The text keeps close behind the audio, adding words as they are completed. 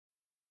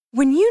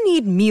When you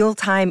need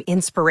mealtime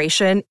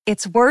inspiration,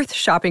 it's worth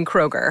shopping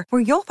Kroger,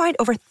 where you'll find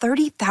over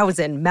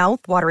 30,000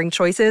 mouth-watering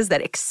choices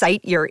that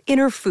excite your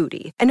inner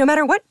foodie. And no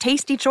matter what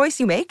tasty choice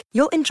you make,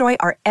 you'll enjoy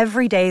our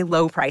everyday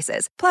low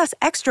prices, plus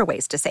extra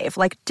ways to save,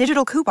 like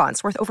digital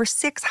coupons worth over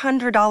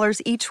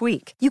 $600 each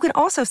week. You can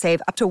also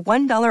save up to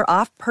 $1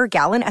 off per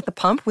gallon at the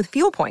pump with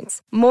fuel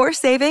points. More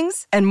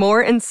savings and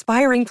more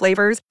inspiring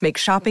flavors make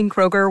shopping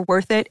Kroger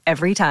worth it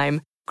every time.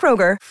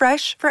 Kroger,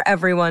 fresh for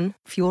everyone.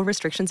 Fuel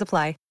restrictions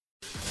apply.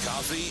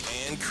 Coffee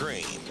and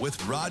Cream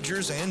with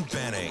Rogers and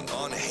Benning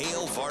on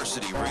Hail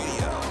Varsity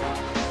Radio.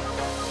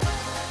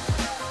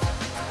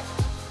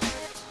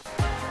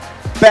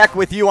 Back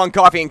with you on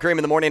Coffee and Cream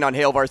in the morning on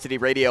Hail Varsity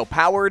Radio,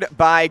 powered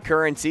by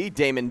Currency.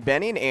 Damon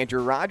Benning,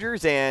 Andrew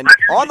Rogers, and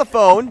on the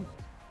phone,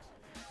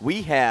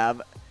 we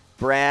have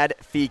Brad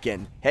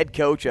Feakin, head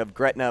coach of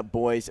Gretna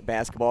boys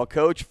basketball.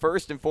 Coach,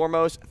 first and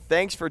foremost,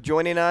 thanks for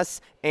joining us,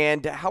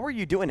 and how are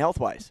you doing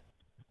health-wise?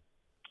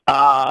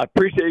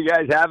 Appreciate you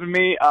guys having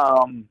me.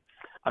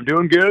 I'm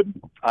doing good.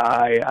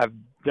 I've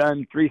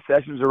done 3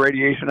 sessions of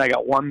radiation. I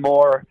got one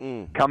more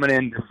coming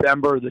in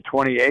December the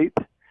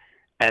 28th.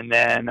 And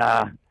then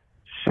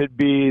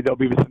there'll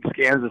be some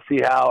scans to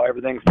see how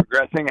everything's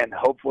progressing. And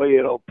hopefully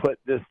it'll put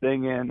this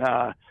thing in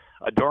a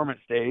dormant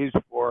stage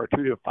for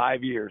 2 to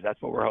 5 years.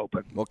 That's what we're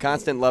hoping. Well,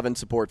 constant love and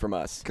support from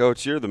us.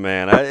 Coach, you're the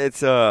man.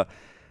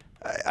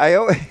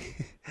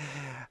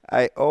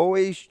 I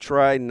always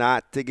try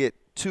not to get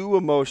too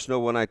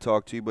emotional when I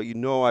talk to you, but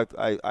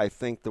I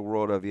think the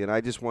world of you, and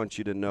I just want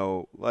you to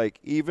know, like,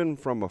 even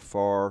from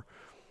afar,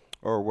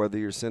 or whether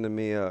you're sending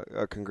me a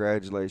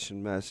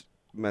congratulations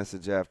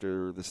message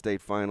after the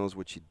state finals,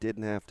 which you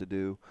didn't have to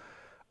do,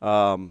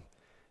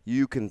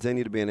 you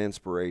continue to be an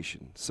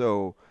inspiration.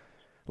 So,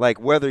 like,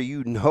 whether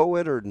you know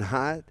it or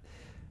not,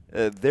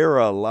 there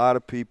are a lot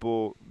of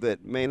people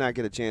that may not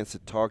get a chance to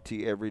talk to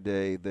you every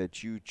day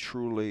that you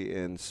truly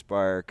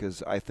inspire,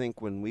 because I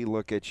think when we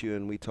look at you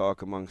and we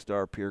talk amongst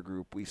our peer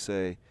group, we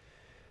say,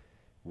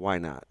 why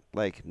not?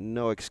 Like,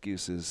 no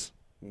excuses.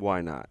 Why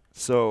not?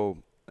 So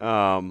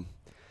I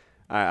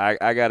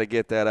got to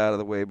get that out of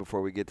the way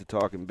before we get to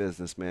talking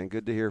business, man.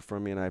 Good to hear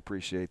from you, and I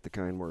appreciate the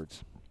kind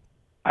words.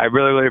 I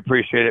really, really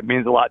appreciate it. It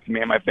means a lot to me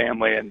and my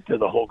family and to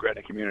the whole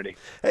Gretna community.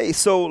 Hey,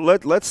 so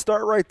let's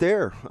start right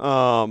there.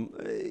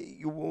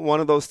 One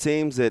of those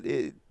teams that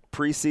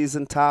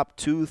preseason top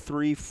 2,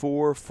 3,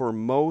 4 for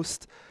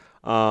most.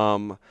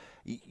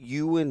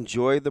 You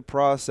enjoy the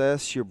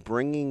process. You're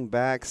bringing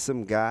back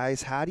some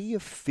guys. How do you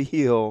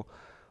feel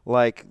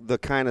like the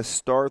kind of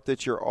start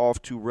that you're off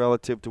to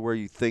relative to where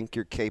you think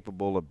you're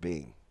capable of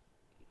being?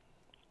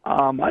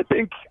 I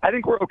think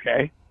we're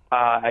okay.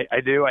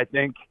 I do. I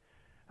think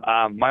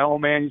my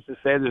old man used to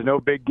say there's no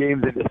big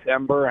games in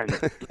December, and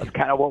that's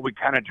kind of what we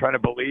kind of try to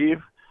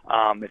believe.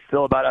 It's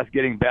still about us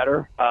getting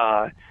better.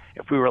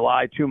 If we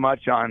rely too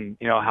much on,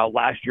 how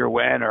last year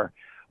went or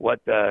what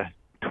the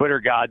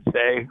Twitter gods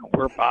say,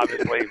 we're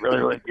obviously really,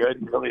 really good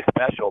and really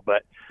special.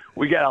 But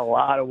we got a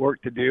lot of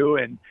work to do,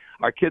 and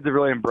our kids have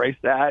really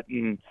embraced that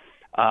and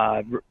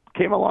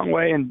came a long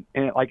way in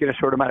a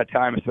short amount of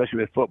time,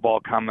 especially with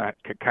football kind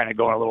of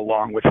going a little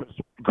long, which was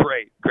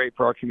great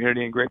for our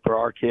community and great for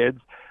our kids.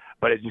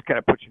 But it just kind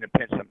of puts you in a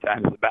pinch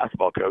sometimes as a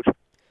basketball coach.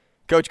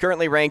 Coach,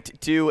 currently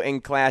ranked 2 in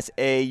Class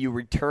A. You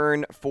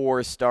return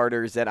 4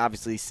 starters. That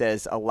obviously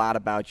says a lot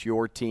about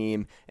your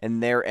team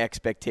and their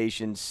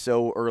expectations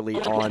so early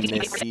on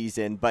this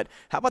season. But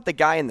how about the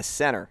guy in the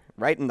center,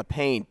 right in the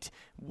paint?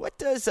 What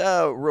does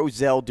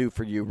Roselle do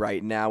for you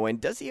right now, and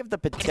does he have the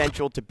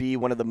potential to be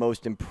one of the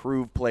most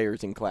improved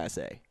players in Class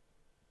A?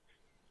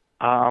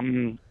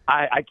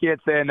 I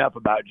can't say enough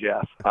about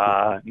Jeff.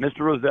 Mr.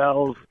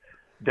 Roselle's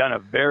done a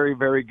very,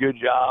 very good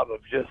job of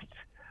just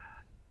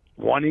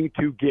wanting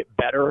to get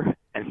better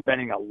and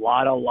spending a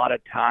lot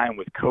of time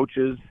with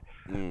coaches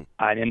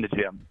and in the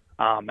gym.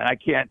 And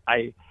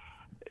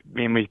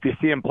if you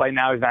see him play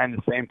now, he's not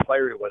the same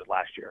player he was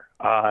last year.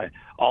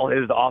 All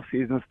his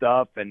off-season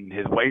stuff and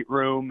his weight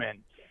room and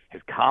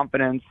his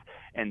confidence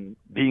and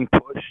being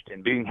pushed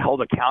and being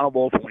held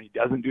accountable for when he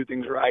doesn't do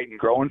things right and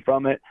growing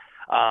from it.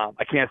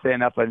 I can't say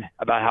enough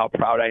about how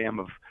proud I am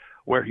of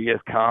where he has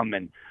come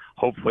and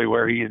hopefully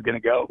where he is going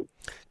to go.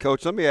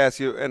 Coach, let me ask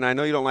you, and I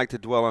know you don't like to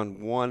dwell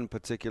on one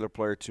particular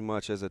player too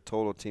much as a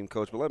total team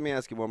coach, but let me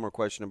ask you one more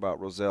question about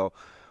Roselle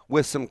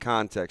with some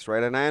context,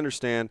 right? And I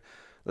understand,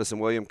 listen,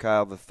 William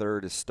Kyle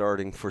III is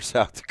starting for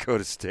South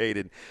Dakota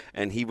State,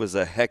 and he was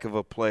a heck of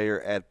a player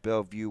at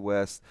Bellevue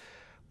West.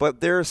 But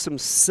there are some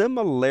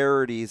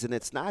similarities, and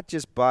it's not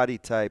just body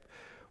type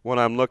when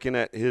I'm looking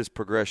at his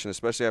progression,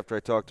 especially after I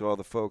talked to all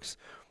the folks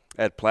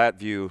at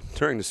Platteview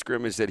during the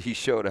scrimmage that he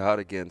showed out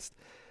against.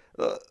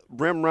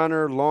 Rim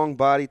runner, long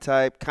body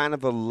type, kind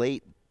of a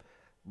late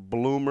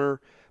bloomer.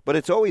 But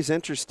it's always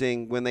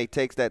interesting when they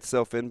take that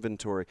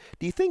self-inventory.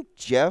 Do you think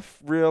Jeff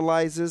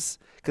realizes,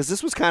 because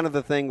this was kind of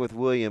the thing with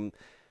William,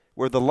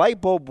 where the light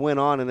bulb went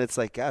on and it's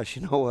like, gosh,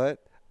 you know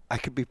what? I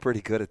could be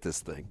pretty good at this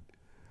thing.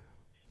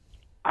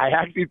 I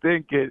actually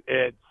think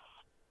it's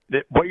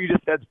what you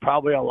just said is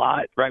probably a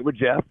lot, right, with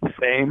Jeff,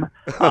 same.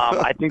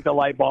 I think the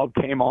light bulb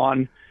came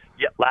on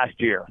last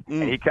year,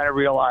 and he kind of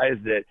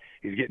realized that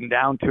he's getting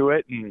down to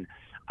it, and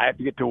I have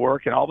to get to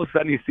work, and all of a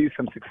sudden he sees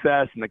some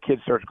success, and the kid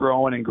starts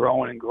growing and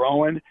growing and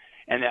growing.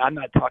 And I'm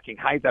not talking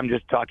height. I'm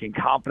just talking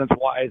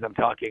confidence-wise. I'm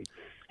talking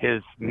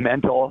his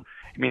mental,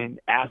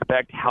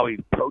 aspect, how he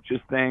approaches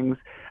things.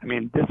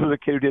 This was a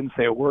kid who didn't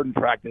say a word in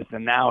practice,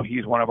 and now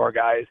he's one of our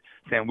guys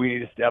saying we need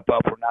to step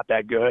up. We're not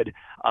that good.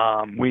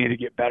 We need to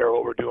get better at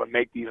what we're doing,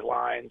 make these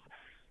lines.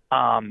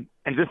 And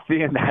just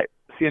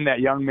seeing that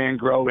young man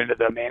grow into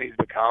the man he's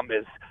become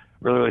is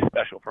really, really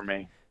special for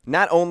me.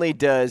 Not only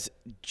does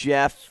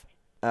Jeff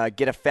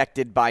get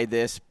affected by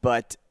this,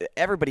 but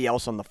everybody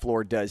else on the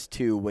floor does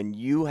too. When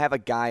you have a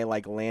guy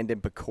like Landon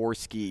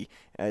Pekorski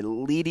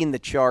leading the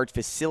charge,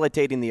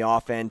 facilitating the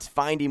offense,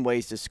 finding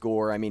ways to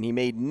score. He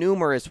made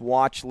numerous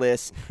watch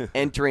lists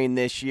entering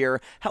this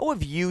year. How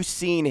have you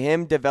seen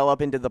him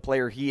develop into the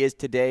player he is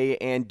today,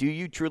 and do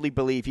you truly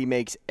believe he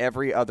makes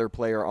every other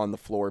player on the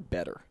floor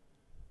better?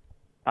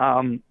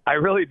 I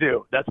really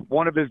do. That's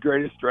one of his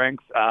greatest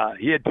strengths.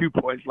 He had 2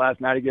 points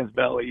last night against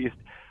Bell East,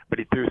 but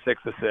he threw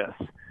 6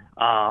 assists.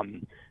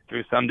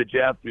 Threw some to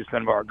Jeff, threw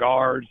some of our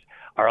guards.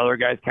 Our other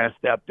guys kind of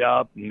stepped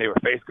up, and they were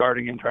face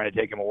guarding him, trying to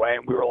take him away.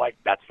 And we were like,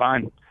 that's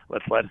fine.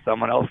 Let's let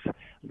someone else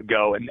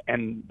go.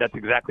 And that's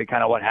exactly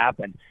kind of what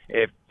happened.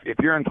 If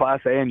you're in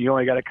Class A and you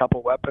only got a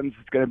couple weapons,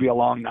 it's going to be a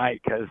long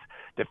night because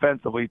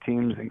defensively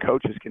teams and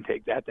coaches can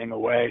take that thing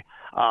away.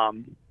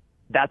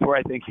 That's where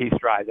I think he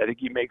strives. I think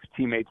he makes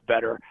teammates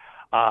better.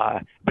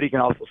 But he can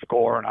also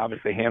score and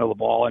obviously handle the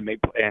ball and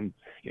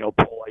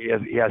pull. He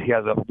has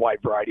a wide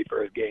variety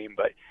for his game.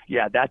 But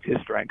yeah, that's his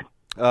strength.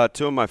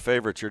 2 of my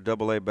favorites, your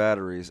AA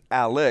batteries.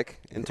 Alec,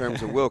 in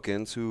terms of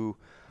Wilkins, who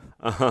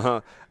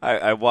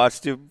I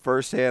watched him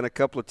firsthand a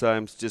couple of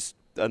times just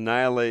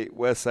annihilate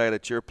Westside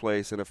at your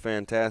place in a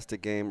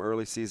fantastic game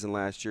early season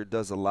last year.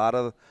 Does a lot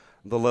of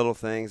the little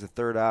things. A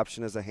third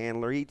option as a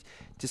handler. He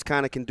just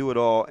kind of can do it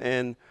all.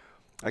 And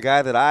a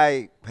guy that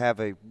I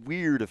have a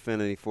weird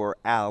affinity for,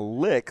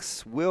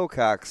 Alex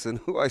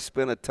Wilcoxon, who I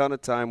spent a ton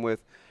of time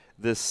with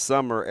this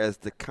summer as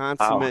the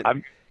consummate.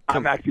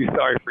 I'm actually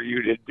sorry for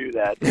you to do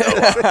that.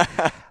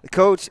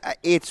 Coach,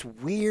 it's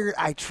weird.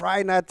 I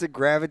try not to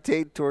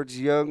gravitate towards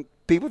young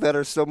people that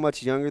are so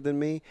much younger than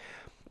me.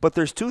 But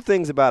there's 2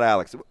 things about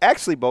Alex.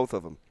 Actually, both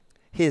of them.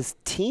 His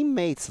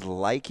teammates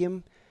like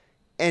him,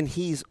 and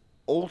he's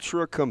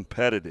ultra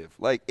competitive.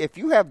 Like, if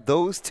you have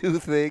those 2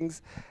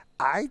 things,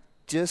 I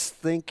just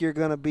think you're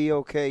going to be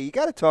okay. You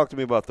got to talk to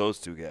me about those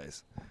 2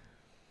 guys.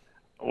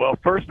 Well,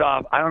 first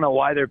off, I don't know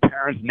why their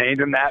parents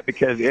named him that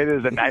because it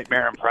is a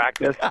nightmare in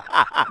practice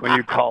when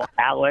you call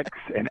Alex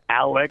and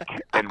Alec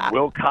and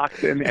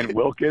Wilcoxon and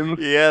Wilkins.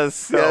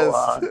 Yes, yes.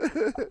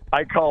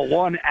 I call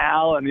one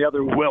Al and the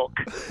other Wilk,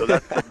 so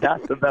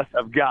that's the best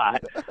I've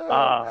got.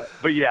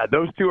 But yeah,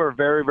 those 2 are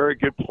very, very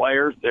good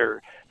players.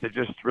 They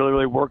just really,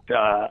 really worked.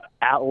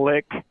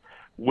 Alec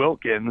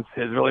Wilkins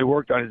has really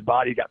worked on his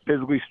body. He got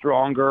physically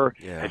stronger,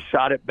 has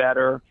shot it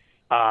better.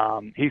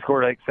 He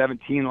scored like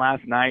 17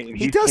 last night. And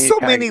he does so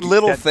many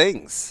little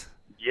things.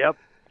 Yep.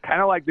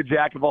 Kind of like the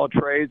jack of all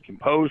trades, can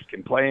post,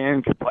 can play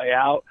in, can play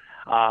out.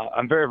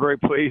 I'm very, very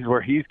pleased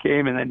where he's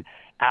came. And then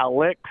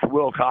Alex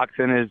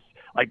Wilcoxon is,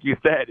 like you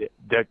said,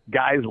 the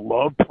guys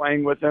love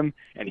playing with him,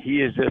 and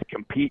he is just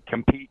compete.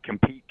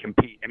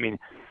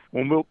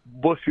 When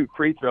we'll shoot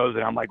free throws,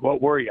 and I'm like,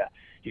 what were you?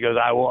 He goes,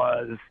 I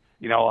was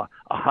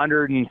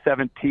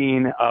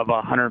 117 of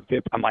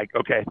 150. I'm like,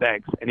 okay,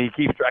 thanks. And he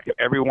keeps track of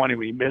everyone, and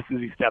when he misses,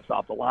 he steps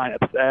off the line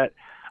upset.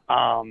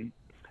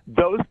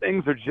 Those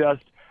things are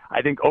just,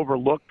 I think,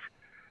 overlooked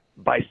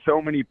by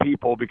so many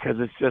people because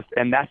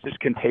that's just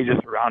contagious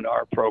around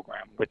our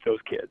program with those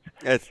kids.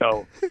 It's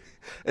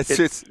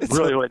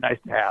really, really nice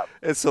to have.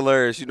 It's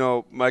hilarious.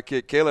 My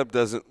kid Caleb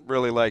doesn't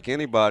really like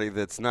anybody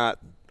that's not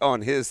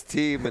on his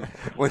team. And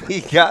when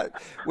he got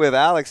with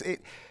Alex,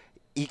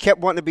 he kept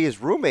wanting to be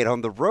his roommate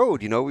on the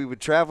road. We would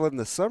travel in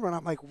the summer, and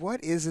I'm like,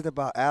 what is it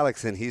about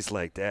Alex? And he's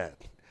like, Dad,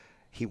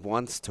 he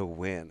wants to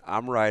win.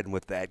 I'm riding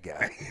with that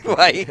guy.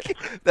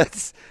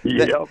 That's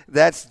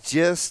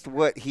just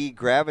what he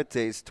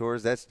gravitates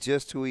towards. That's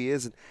just who he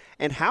is.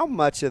 And how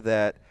much of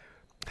that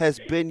has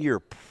been your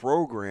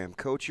program,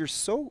 Coach? You're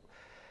so,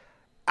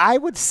 I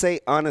would say,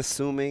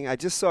 unassuming. I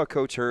just saw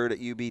Coach Hurd at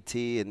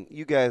UBT, and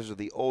you guys are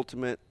the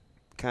ultimate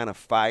kind of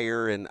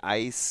fire and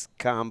ice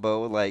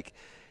combo, like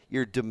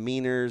your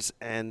demeanors,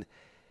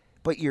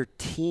 but your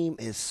team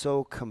is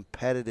so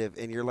competitive,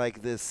 and you're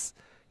like this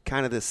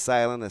kind of this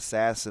silent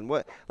assassin.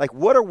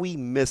 What are we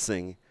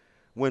missing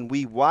when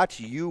we watch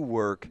you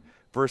work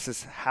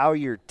versus how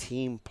your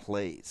team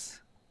plays?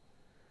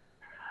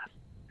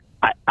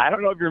 I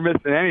don't know if you're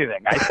missing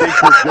anything.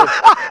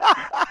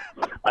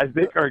 I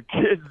think our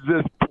kids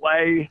just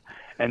play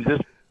and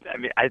just.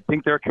 I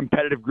think they're a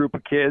competitive group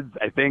of kids.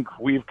 I think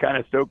we've kind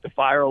of stoked the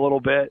fire a little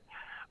bit.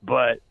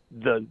 but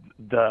the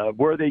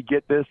where they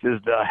get this is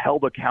the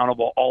held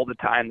accountable all the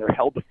time. They're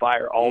held to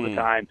fire all the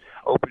time.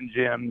 Open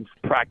gyms,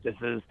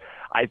 practices.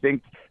 I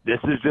think this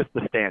is just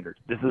the standard.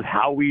 This is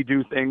how we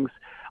do things.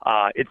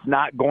 It's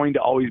not going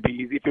to always be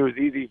easy. If it was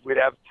easy, we'd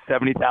have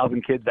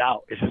 70,000 kids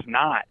out. It's just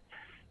not.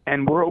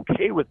 And we're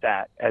okay with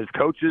that as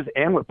coaches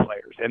and with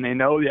players. And they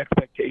know the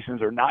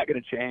expectations are not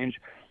going to change,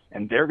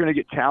 and they're going to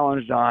get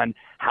challenged on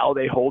how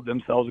they hold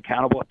themselves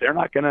accountable. If they're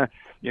not going to,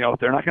 if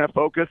they're not going to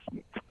focus,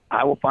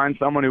 I will find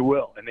someone who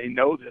will. And they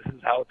know this is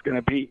how it's going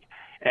to be.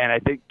 And I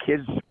think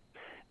kids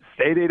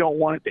say they don't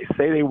want it. They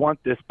say they want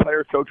this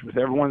player coach with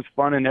everyone's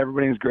fun and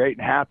everything's great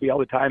and happy all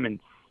the time. And,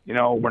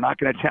 we're not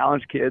going to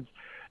challenge kids.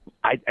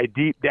 I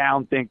deep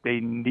down think they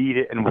need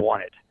it and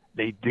want it.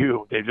 They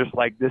do. They're just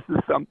like, this is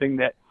something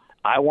that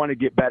I want to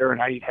get better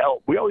and I need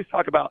help. We always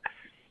talk about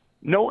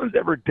no one's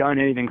ever done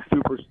anything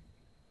super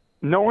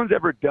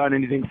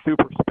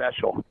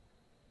special.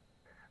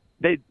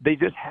 They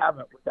just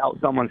haven't without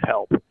someone's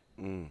help.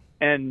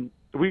 And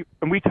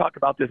we talk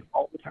about this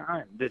all the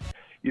time. That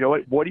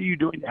what are you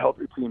doing to help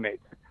your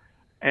teammates?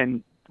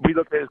 And we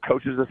look at it as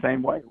coaches the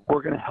same way.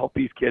 We're going to help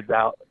these kids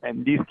out,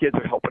 and these kids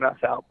are helping us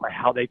out by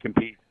how they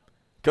compete.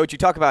 Coach, you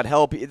talk about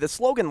help. The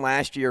slogan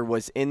last year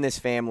was, "In this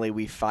family,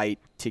 we fight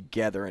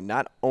together." And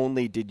not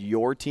only did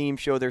your team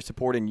show their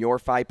support in your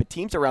fight, but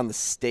teams around the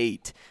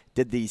state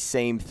did the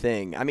same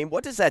thing. I mean,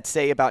 what does that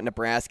say about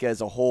Nebraska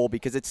as a whole?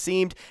 Because it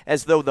seemed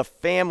as though the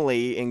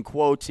family, in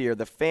quotes here,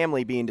 the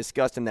family being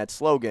discussed in that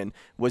slogan,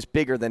 was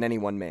bigger than any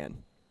one man.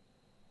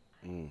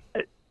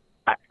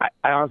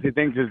 I honestly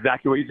think it's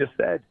exactly what you just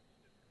said.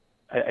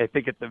 I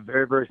think it's a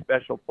very, very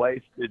special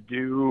place to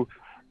do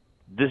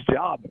this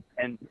job,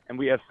 and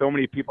we have so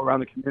many people around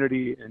the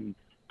community and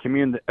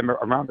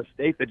around the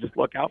state that just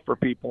look out for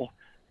people.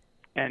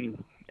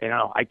 And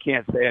I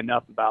can't say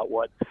enough about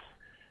what's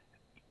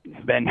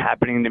been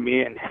happening to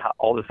me and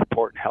all the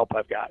support and help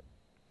I've got.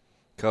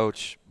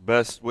 Coach,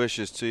 best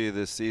wishes to you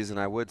this season.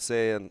 I would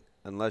say,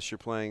 unless you're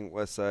playing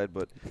West Side,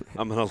 but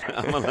I'm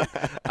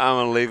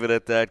gonna leave it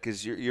at that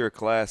because you're a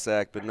class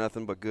act, but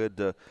nothing but good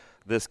to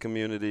this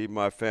community,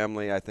 my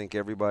family. I think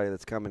everybody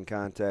that's come in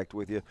contact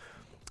with you.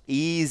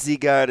 Easy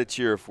guy to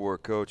cheer for,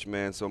 Coach,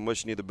 man. So I'm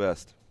wishing you the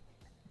best.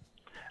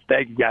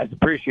 Thank you, guys.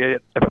 Appreciate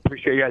it. I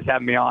appreciate you guys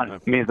having me on.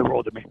 It means the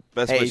world to me.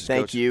 Best wishes,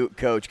 thank Coach. you,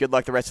 Coach. Good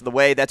luck the rest of the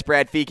way. That's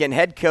Brad Feakin,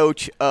 head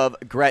coach of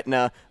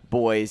Gretna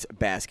boys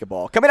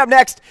basketball. Coming up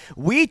next,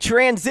 we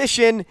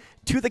transition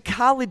to the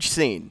college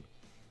scene.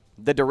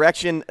 The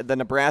direction the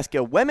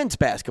Nebraska women's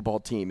basketball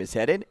team is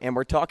headed, and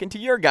we're talking to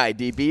your guy,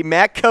 DB,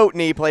 Matt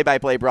Coatney,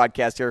 play-by-play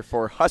broadcaster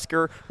for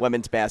Husker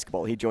women's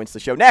basketball. He joins the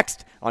show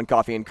next on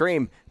Coffee and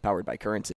Cream, powered by Currency.